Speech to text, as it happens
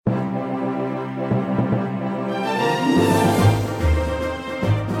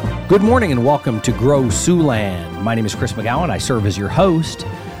Good morning and welcome to Grow Siouxland. My name is Chris McGowan. I serve as your host.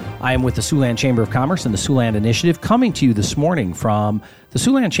 I am with the Siouxland Chamber of Commerce and the Siouxland Initiative, coming to you this morning from the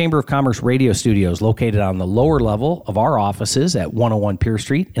Siouxland Chamber of Commerce radio studios located on the lower level of our offices at 101 Pierce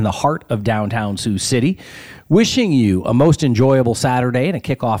Street in the heart of downtown Sioux City. Wishing you a most enjoyable Saturday and a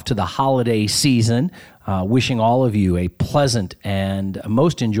kickoff to the holiday season. Wishing all of you a pleasant and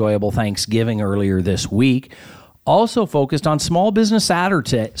most enjoyable Thanksgiving earlier this week. Also focused on Small Business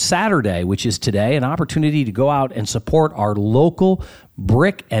Saturday, which is today, an opportunity to go out and support our local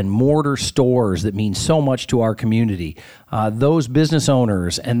brick and mortar stores that mean so much to our community. Those business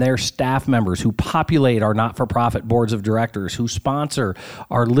owners and their staff members who populate our not-for-profit boards of directors, who sponsor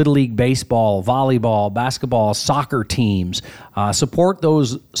our Little League baseball, volleyball, basketball, soccer teams. Support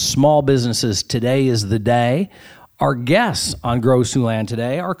those small businesses. Today is the day. Our guests on Grow Siouxland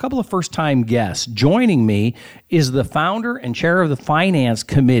today are a couple of first-time guests. Joining me is the founder and chair of the finance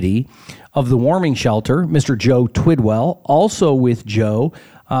committee of the Warming Shelter, Mr. Joe Twidwell. Also with Joe,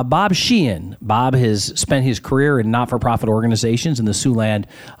 Bob Sheehan. Bob has spent his career in not-for-profit organizations in the Siouxland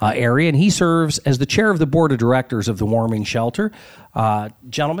area, and he serves as the chair of the board of directors of the Warming Shelter.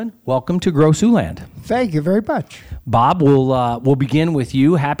 Gentlemen, welcome to Grow Siouxland. Thank you very much. Bob, we'll begin with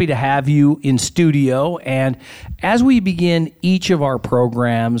you. Happy to have you in studio. And as we begin each of our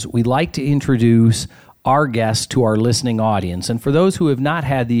programs, we like to introduce our guests to our listening audience. And for those who have not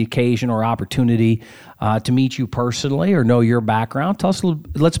had the occasion or opportunity to meet you personally or know your background,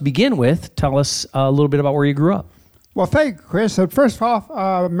 let's begin with, tell us a little bit about where you grew up. Well, thank you, Chris. And first off,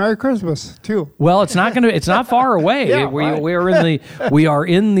 Merry Christmas too. Well, it's not far away. Yeah, we right. we are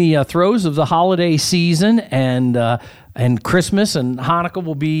in the throes of the holiday season, and Christmas and Hanukkah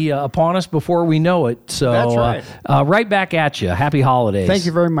will be upon us before we know it. So That's right. Right back at you. Happy holidays. Thank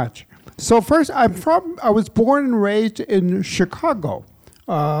you very much. So first, I was born and raised in Chicago,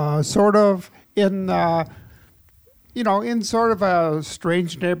 sort of in sort of a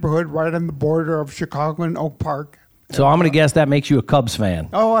strange neighborhood right on the border of Chicago and Oak Park. So I'm going to guess that makes you a Cubs fan.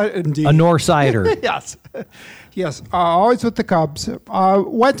 Oh, indeed. A North-Sider. Yes, always with the Cubs.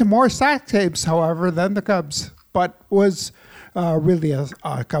 Went to more Sox games, however, than the Cubs, but was really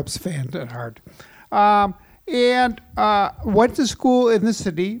a Cubs fan at heart. And went to school in the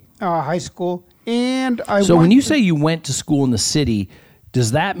city, high school, and So when you say you went to school in the city,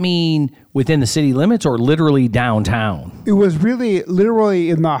 does that mean within the city limits or literally downtown? It was really literally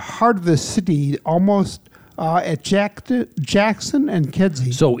in the heart of the city, almost at Jackson and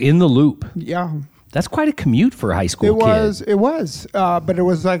Kedzie. So in the Loop. Yeah. That's quite a commute for a high school kid. It was, but it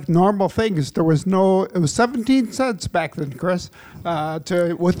was like normal things. It was 17 cents back then, Chris,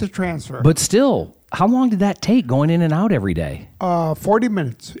 with the transfer. But still, how long did that take going in and out every day? 40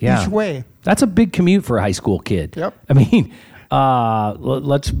 minutes each way. That's a big commute for a high school kid. Yep. I mean,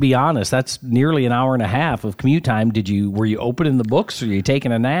 let's be honest. That's nearly an hour and a half of commute time. Were you opening the books? Or were you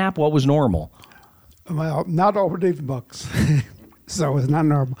taking a nap? What was normal? Well, not opening the books. So it's not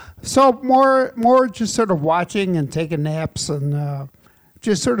normal. So more just sort of watching and taking naps and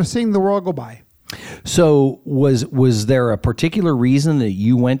just sort of seeing the world go by. So was there a particular reason that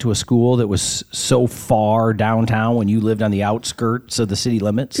you went to a school that was so far downtown when you lived on the outskirts of the city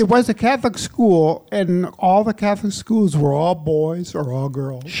limits? It was a Catholic school, and all the Catholic schools were all boys or all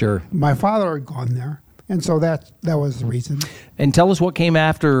girls. Sure. My father had gone there, and so that was the reason. And tell us what came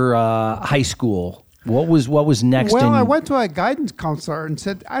after high school. What was next? Well, I went to a guidance counselor and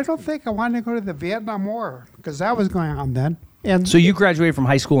said, I don't think I want to go to the Vietnam War, because that was going on then. And so you graduated from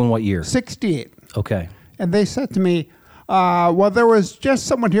high school in what year? 68. Okay. And they said to me, well, there was just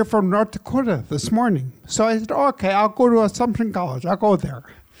someone here from North Dakota this morning. So I said, okay, I'll go to Assumption College. I'll go there.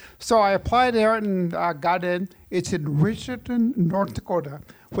 So I applied there and got in. It's in Richardson, North Dakota,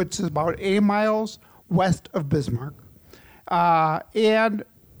 which is about 8 miles west of Bismarck. And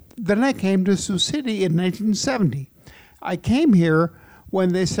then I came to Sioux City in 1970. I came here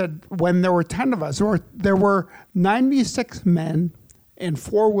when there were 10 of us, or there were 96 men and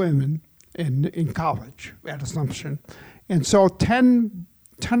 4 women in college at Assumption. And so 10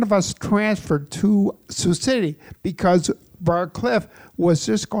 of us transferred to Sioux City because Briar Cliff was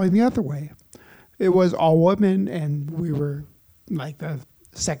just going the other way. It was all women, and we were like the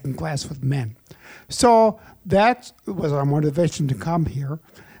second class with men. So that was our motivation to come here.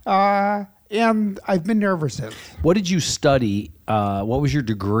 And I've been there ever since. What did you study? What was your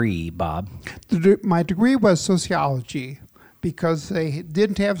degree, Bob? My degree was sociology because they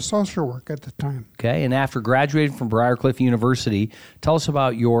didn't have social work at the time. Okay, and after graduating from Briar Cliff University, tell us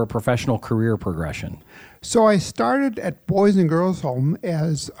about your professional career progression. So I started at Boys and Girls Home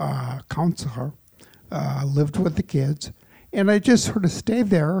as a counselor, lived with the kids, and I just sort of stayed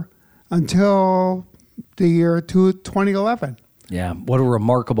there until the year 2011. Yeah, what a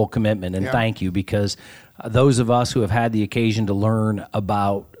remarkable commitment, and thank you, because those of us who have had the occasion to learn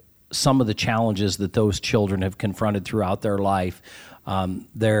about some of the challenges that those children have confronted throughout their life,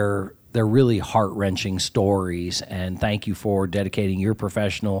 they're really heart-wrenching stories, and thank you for dedicating your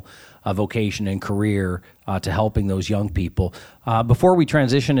professional vocation and career to helping those young people. Before we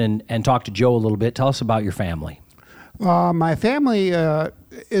transition and talk to Joe a little bit, tell us about your family. My family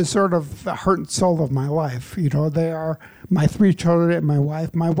is sort of the heart and soul of my life. You know, they are my three children and my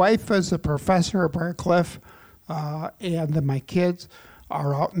wife. My wife is a professor at Briar Cliff, and then my kids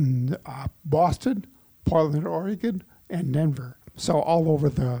are out in Boston, Portland, Oregon, and Denver. So all over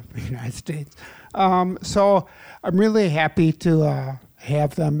the United States. So I'm really happy to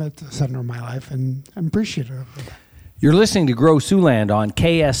have them at the center of my life, and I'm appreciative of that. You're listening to Grow Siouxland on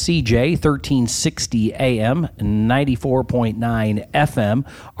KSCJ 1360 AM, 94.9 FM.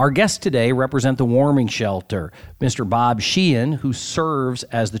 Our guests today represent the Warming Shelter, Mr. Bob Sheehan, who serves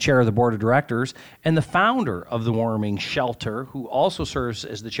as the chair of the board of directors, and the founder of the Warming Shelter, who also serves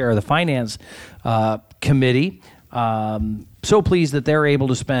as the chair of the finance committee. So pleased that they're able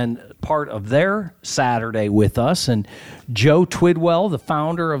to spend part of their Saturday with us. And Joe Twidwell, the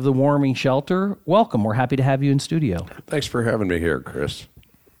founder of the Warming Shelter, welcome. We're happy to have you in studio. Thanks for having me here, Chris.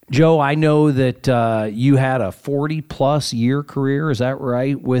 Joe, I know that you had a 40-plus year career, is that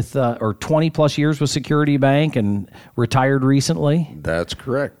right, with or 20-plus years with Security Bank and retired recently? That's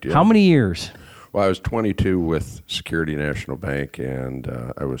correct, yeah. How many years? Well, I was 22 with Security National Bank, and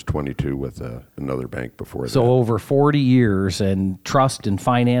I was 22 with another bank before that. So over 40 years, and trust and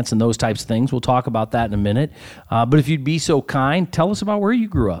finance and those types of things. We'll talk about that in a minute. But if you'd be so kind, tell us about where you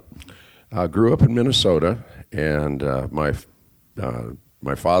grew up. I grew up in Minnesota, and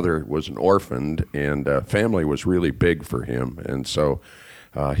my father was an orphan, and family was really big for him. And so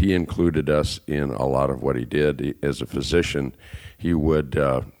he included us in a lot of what he did. As a physician, he would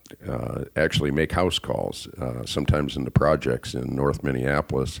actually make house calls, sometimes in the projects in North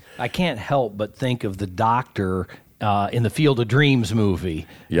Minneapolis. I can't help but think of the doctor in the Field of Dreams movie.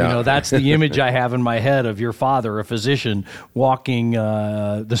 Yeah. You know, that's the image I have in my head of your father, a physician, walking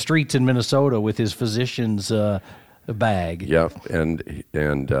the streets in Minnesota with his physician's bag. Yeah, and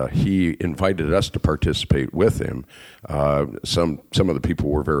he invited us to participate with him. Some of the people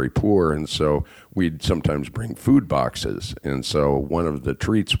were very poor, and so we'd sometimes bring food boxes. And so one of the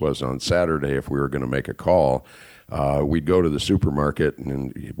treats was on Saturday, if we were going to make a call, we'd go to the supermarket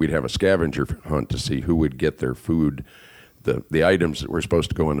and we'd have a scavenger hunt to see who would get their food, the items that were supposed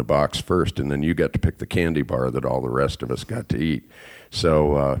to go in the box first, and then you got to pick the candy bar that all the rest of us got to eat.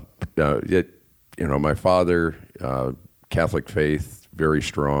 So my father, Catholic faith, very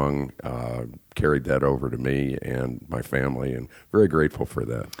strong, carried that over to me and my family, and very grateful for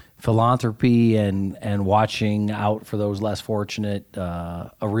that. Philanthropy and watching out for those less fortunate,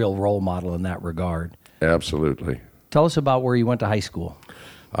 a real role model in that regard. Absolutely. Tell us about where you went to high school.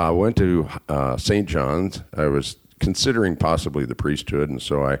 I went to St. John's. I was considering possibly the priesthood, and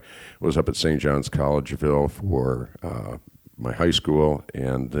so I was up at St. John's Collegeville for my high school,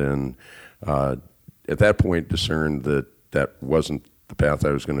 and then at that point discerned that that wasn't the path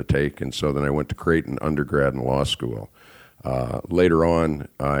I was going to take, and so then I went to Creighton undergrad and law school. Later on,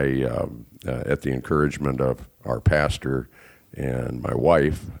 I, at the encouragement of our pastor and my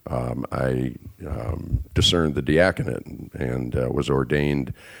wife, I discerned the diaconate and was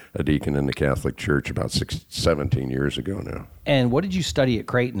ordained a deacon in the Catholic Church about 17 years ago now. And what did you study at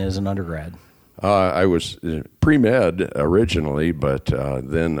Creighton as an undergrad? I was pre-med originally, but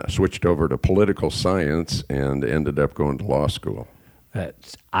then switched over to political science and ended up going to law school.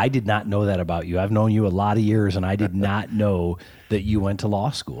 I did not know that about you. I've known you a lot of years, and I did not know that you went to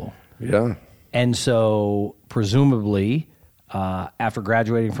law school. Yeah. And so presumably, after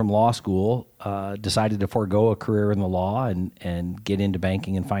graduating from law school, decided to forego a career in the law and get into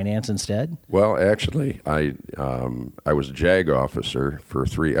banking and finance instead? Well, actually, I was a JAG officer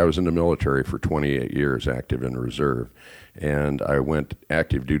I was in the military for 28 years, active in reserve, and I went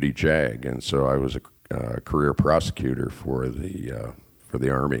active duty JAG, and so I was a career prosecutor for the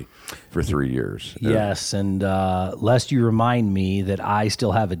Army for 3 years. Yes, and lest you remind me that I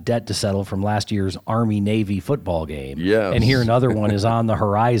still have a debt to settle from last year's Army-Navy football game. Yes. And here another one is on the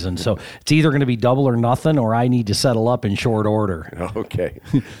horizon. So it's either going to be double or nothing, or I need to settle up in short order. Okay.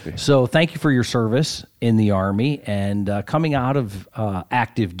 So thank you for your service in the Army. And coming out of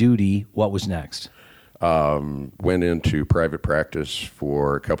active duty, what was next? Went into private practice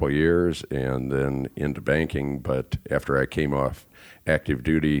for a couple of years and then into banking. But after I came off active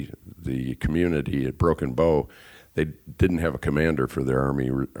duty, the community at Broken Bow, they didn't have a commander for their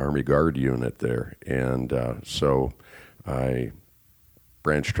Army Guard unit there. And so I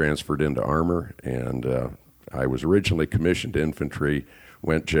branch transferred into armor, and I was originally commissioned infantry,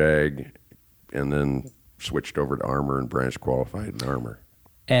 went JAG, and then switched over to armor and branch qualified in armor.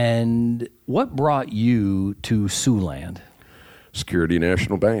 And what brought you to Siouxland? Security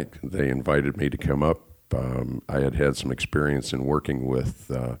National Bank. They invited me to come up. I had some experience in working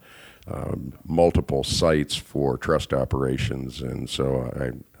with multiple sites for trust operations, and so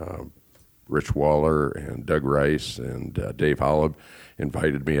Rich Waller and Doug Rice and Dave Holub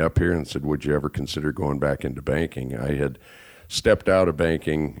invited me up here and said, would you ever consider going back into banking? I had stepped out of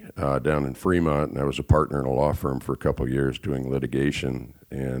banking down in Fremont, and I was a partner in a law firm for a couple of years doing litigation,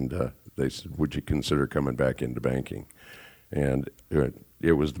 and they said, would you consider coming back into banking? And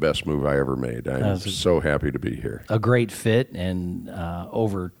it was the best move I ever made. I'm so happy to be here. A great fit, and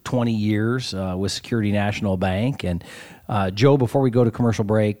over 20 years with Security National Bank. And Joe, before we go to commercial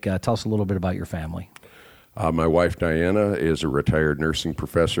break, tell us a little bit about your family. My wife, Diana, is a retired nursing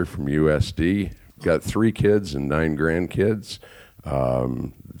professor from USD. Got 3 kids and 9 grandkids.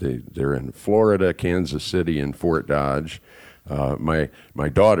 They're in Florida, Kansas City, and Fort Dodge. My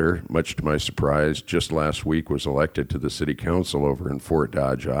daughter, much to my surprise, just last week was elected to the city council over in Fort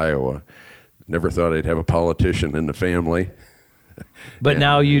Dodge, Iowa. Never thought I'd have a politician in the family. But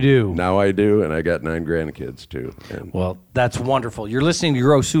now you do. Now I do, and I got 9 grandkids too. Well, that's wonderful. You're listening to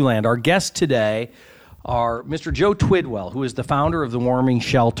Grow Siouxland. Our guests today are Mr. Joe Twidwell, who is the founder of the Warming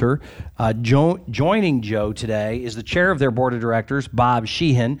Shelter. Joining Joe today is the chair of their board of directors, Bob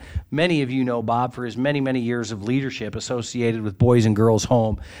Sheehan. Many of you know Bob for his many, many years of leadership associated with Boys and Girls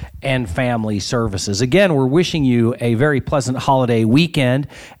Home and Family Services. Again, we're wishing you a very pleasant holiday weekend.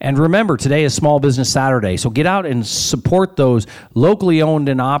 And remember, today is Small Business Saturday, so get out and support those locally owned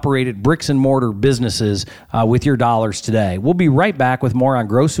and operated bricks and mortar businesses with your dollars today. We'll be right back with more on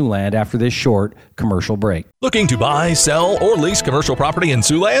Grow Siouxland after this short commercial break. Looking to buy, sell, or lease commercial property in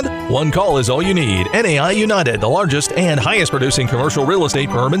Siouxland? One call is all you need. NAI United, the largest and highest producing commercial real estate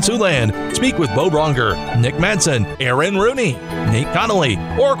firm in Siouxland. Speak with Bo Bronger, Nick Madsen, Aaron Rooney, Nate Connolly,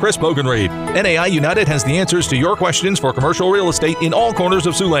 or Chris Bogenreed. NAI United has the answers to your questions for commercial real estate in all corners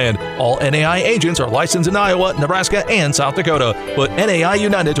of Siouxland. All NAI agents are licensed in Iowa, Nebraska, and South Dakota. Put NAI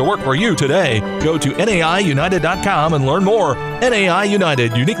United to work for you today. Go to NAIUnited.com and learn more. NAI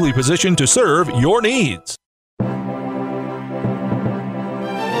United, uniquely positioned to serve your needs.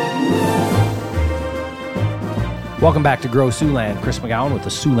 Welcome back to Grow Siouxland. Chris McGowan with the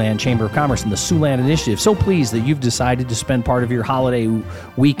Siouxland Chamber of Commerce and the Siouxland Initiative. So pleased that you've decided to spend part of your holiday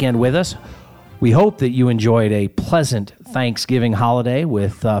weekend with us. We hope that you enjoyed a pleasant Thanksgiving holiday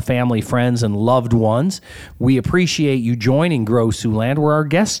with family, friends, and loved ones. We appreciate you joining Grow Siouxland, where our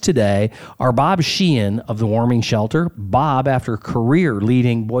guests today are Bob Sheehan of the Warming Shelter. Bob, after a career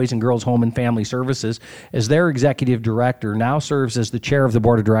leading Boys and Girls Home and Family Services as their executive director, now serves as the chair of the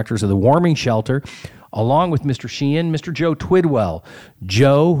board of directors of the Warming Shelter, along with Mr. Sheehan, Mr. Joe Twidwell.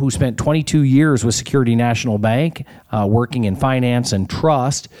 Joe, who spent 22 years with Security National Bank, working in finance and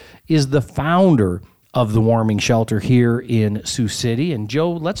trust, is the founder of the Warming Shelter here in Sioux City. And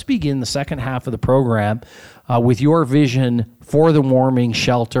Joe, let's begin the second half of the program with your vision for the Warming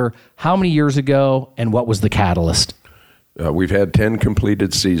Shelter. How many years ago, and what was the catalyst? We've had 10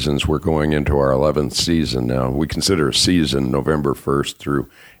 completed seasons. We're going into our 11th season now. We consider a season November 1st through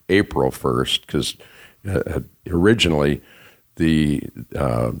April 1st because originally the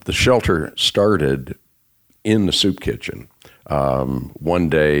shelter started in the soup kitchen. One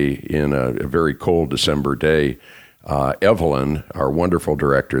day in a very cold December day, Evelyn, our wonderful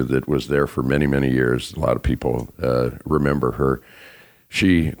director that was there for many, many years, a lot of people remember her,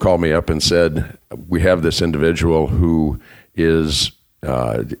 she called me up and said, we have this individual who is,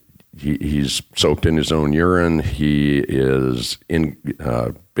 he's soaked in his own urine. He is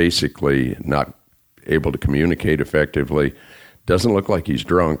basically not able to communicate effectively. Doesn't look like he's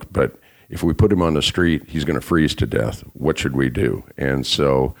drunk, but if we put him on the street, he's going to freeze to death. What should we do? And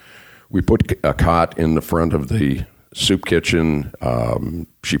so we put a cot in the front of the soup kitchen.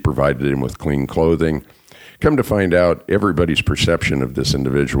 She provided him with clean clothing. Come to find out, everybody's perception of this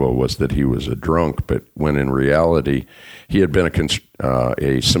individual was that he was a drunk, but when in reality, he had been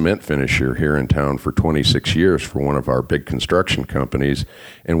a cement finisher here in town for 26 years for one of our big construction companies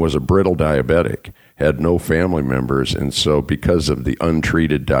and was a brittle diabetic, had no family members, and so because of the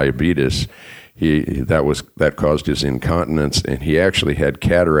untreated diabetes, that caused his incontinence, and he actually had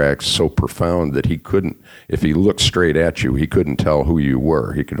cataracts so profound that he couldn't, if he looked straight at you, he couldn't tell who you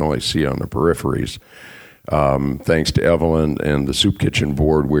were. He could only see on the peripheries. thanks to Evelyn and the Soup Kitchen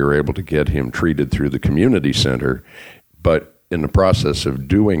Board, we were able to get him treated through the community center. But in the process of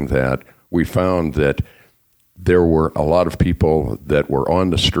doing that, we found that there were a lot of people that were on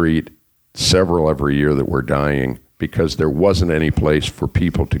the street, several every year, that were dying because there wasn't any place for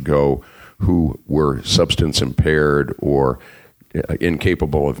people to go who were substance impaired or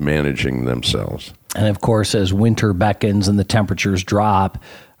incapable of managing themselves. And of course, as winter beckons and the temperatures drop,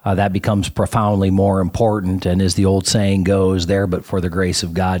 that becomes profoundly more important. And as the old saying goes, there but for the grace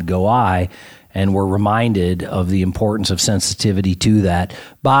of God go I. And we're reminded of the importance of sensitivity to that.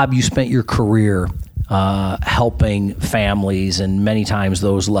 Bob, you spent your career helping families and many times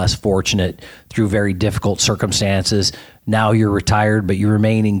those less fortunate through very difficult circumstances. Now you're retired, but you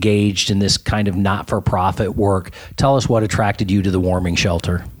remain engaged in this kind of not-for-profit work. Tell us what attracted you to the warming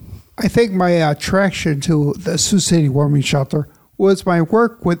shelter. I think my attraction to the Sioux City Warming Shelter was my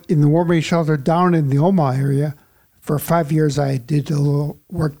work in the warming shelter down in the Omaha area. For 5 years, I did a little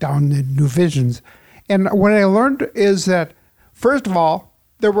work down in New Visions. And what I learned is that, first of all,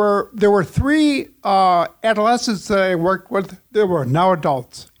 there were three adolescents that I worked with. They were now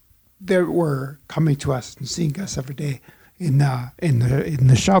adults. They were coming to us and seeing us every day in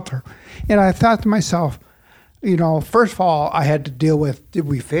the shelter. And I thought to myself, first of all, I had to deal with, did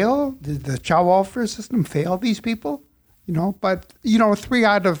we fail? Did the child welfare system fail these people? But 3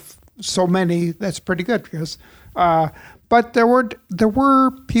 out of so many, that's pretty good because. But there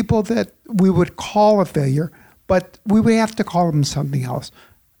were people that we would call a failure, but we would have to call them something else.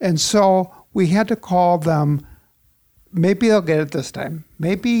 And so we had to call them, maybe they'll get it this time.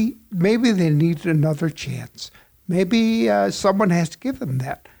 Maybe they need another chance. Maybe someone has to give them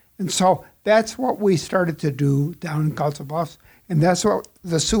that. And so that's what we started to do down in Council Bluffs, and that's what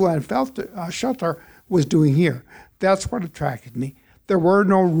the Siouxland Shelter was doing here. That's what attracted me. There were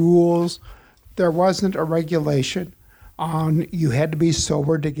no rules. There wasn't a regulation on you had to be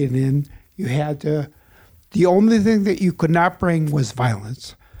sober to get in. The only thing that you could not bring was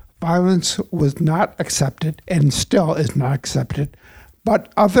violence. Violence was not accepted and still is not accepted.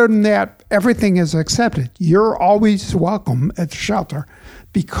 But other than that, everything is accepted. You're always welcome at the shelter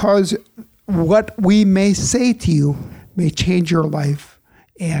because what we may say to you may change your life.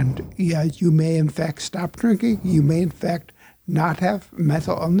 And you may in fact stop drinking. You may in fact not have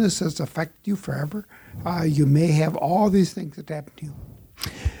mental illness that's affected you forever. You may have all these things that happen to you.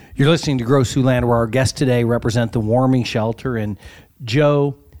 You're listening to Grow Siouxland, where our guests today represent the warming shelter. And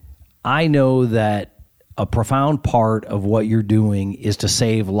Joe, I know that a profound part of what you're doing is to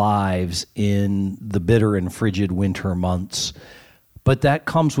save lives in the bitter and frigid winter months. But that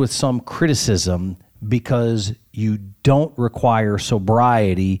comes with some criticism because you don't require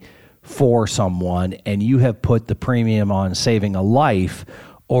sobriety for someone, and you have put the premium on saving a life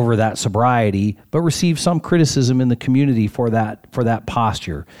over that sobriety, but receive some criticism in the community for that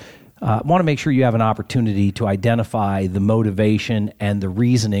posture. I want to make sure you have an opportunity to identify the motivation and the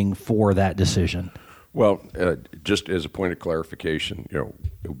reasoning for that decision. Well, just as a point of clarification,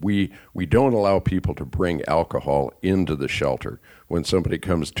 we don't allow people to bring alcohol into the shelter. When somebody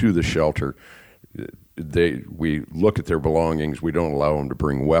comes to the shelter, we look at their belongings. We don't allow them to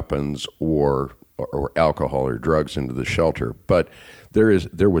bring weapons or alcohol or drugs into the shelter. But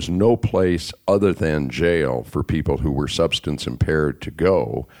there was no place other than jail for people who were substance impaired to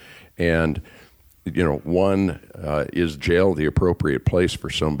go. And is jail the appropriate place for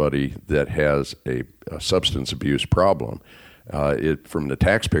somebody that has a substance abuse problem? From the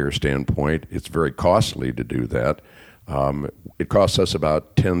taxpayer standpoint, it's very costly to do that. It costs us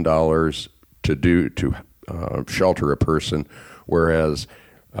about $10 to shelter a person, whereas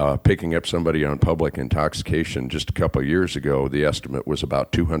picking up somebody on public intoxication just a couple of years ago, the estimate was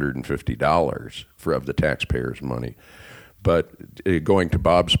about $250 of the taxpayers' money. But going to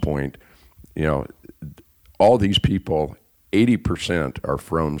Bob's point, all these people, 80% are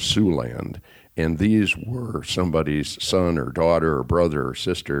from Siouxland, and these were somebody's son or daughter or brother or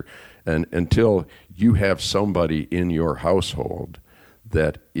sister. And until you have somebody in your household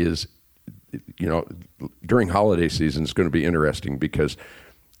that is, during holiday season, it's going to be interesting because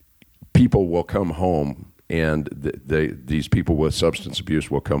people will come home, and these people with substance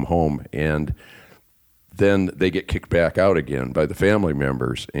abuse will come home, and then they get kicked back out again by the family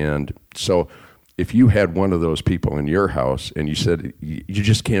members. And so if you had one of those people in your house and you said, you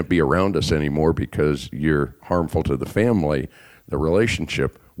just can't be around us anymore because you're harmful to the family, the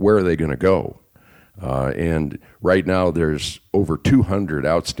relationship, where are they going to go? And right now there's over 200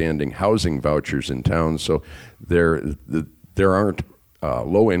 outstanding housing vouchers in town, so there aren't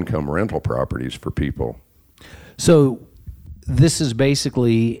low-income rental properties for people. So this is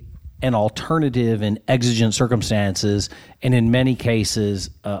basically an alternative in exigent circumstances, and in many cases,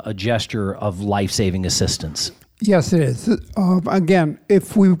 a gesture of life-saving assistance. Yes, it is. Again,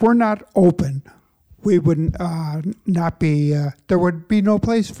 if we were not open, we would not be, there would be no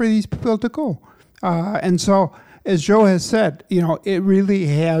place for these people to go. And so, as Joe has said, it really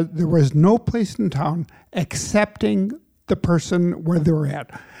there was no place in town accepting the person where they're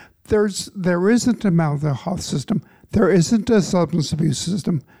at. There isn't a mental health system. There isn't a substance abuse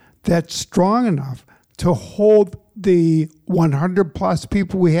system that's strong enough to hold the 100 plus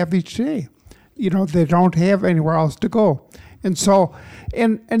people we have each day. They don't have anywhere else to go. And so,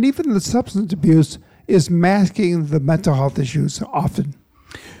 and even the substance abuse is masking the mental health issues often.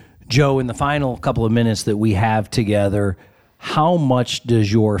 Joe, in the final couple of minutes that we have together, how much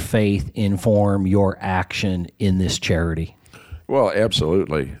does your faith inform your action in this charity? Well,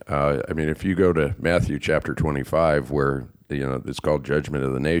 absolutely. If you go to Matthew chapter 25, where it's called Judgment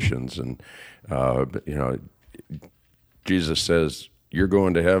of the Nations, and Jesus says, "You're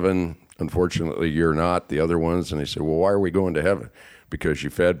going to heaven. Unfortunately, you're not. The other ones." And he said, "Well, why are we going to heaven? Because you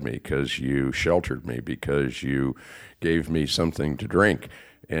fed me, because you sheltered me, because you gave me something to drink."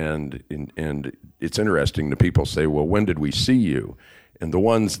 And it's interesting. The people say, "Well, when did we see you?" And the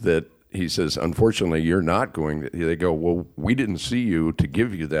ones that he says, "Unfortunately, you're not going," they go, "Well, we didn't see you to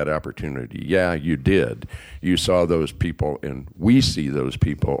give you that opportunity." Yeah, you did. You saw those people, and we see those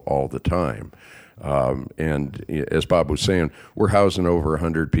people all the time. And as Bob was saying, we're housing over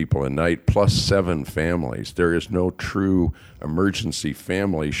 100 people a night, plus 7 families. There is no true emergency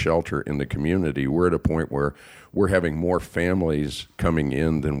family shelter in the community. We're at a point where we're having more families coming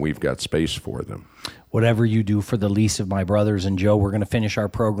in than we've got space for them. Whatever you do for the least of my brothers. And Joe, we're going to finish our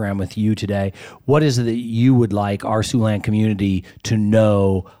program with you today. What is it that you would like our Siouxland community to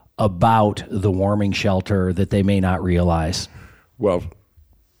know about the warming shelter that they may not realize? Well,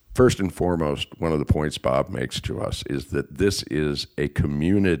 first and foremost, one of the points Bob makes to us is that this is a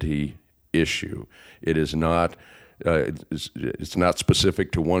community issue. It is not it's not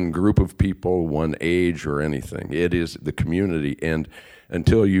specific to one group of people, one age, or anything. It is the community. And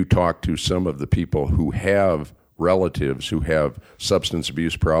until you talk to some of the people who have relatives who have substance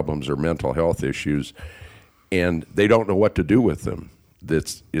abuse problems or mental health issues, and they don't know what to do with them,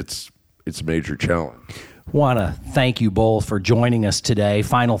 it's a major challenge. Want to thank you both for joining us today.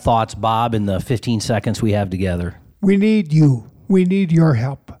 Final thoughts, Bob, in the 15 seconds we have together. We need you. We need your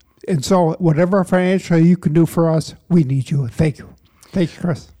help. And so whatever financially you can do for us, we need you. Thank you. Thank you,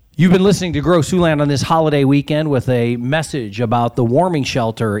 Chris. You've been listening to Grow Siouxland on this holiday weekend with a message about the warming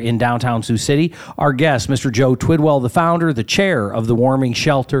shelter in downtown Sioux City. Our guest, Mr. Joe Twidwell, the founder, the chair of the warming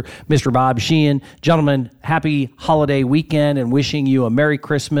shelter, Mr. Bob Sheehan. Gentlemen, happy holiday weekend and wishing you a Merry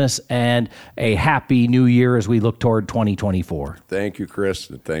Christmas and a Happy New Year as we look toward 2024. Thank you, Chris,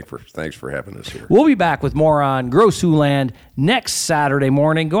 and thanks for having us here. We'll be back with more on Grow Siouxland next Saturday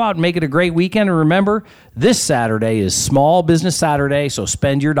morning. Go out and make it a great weekend. And remember, this Saturday is Small Business Saturday, so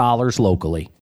spend your dollars locally.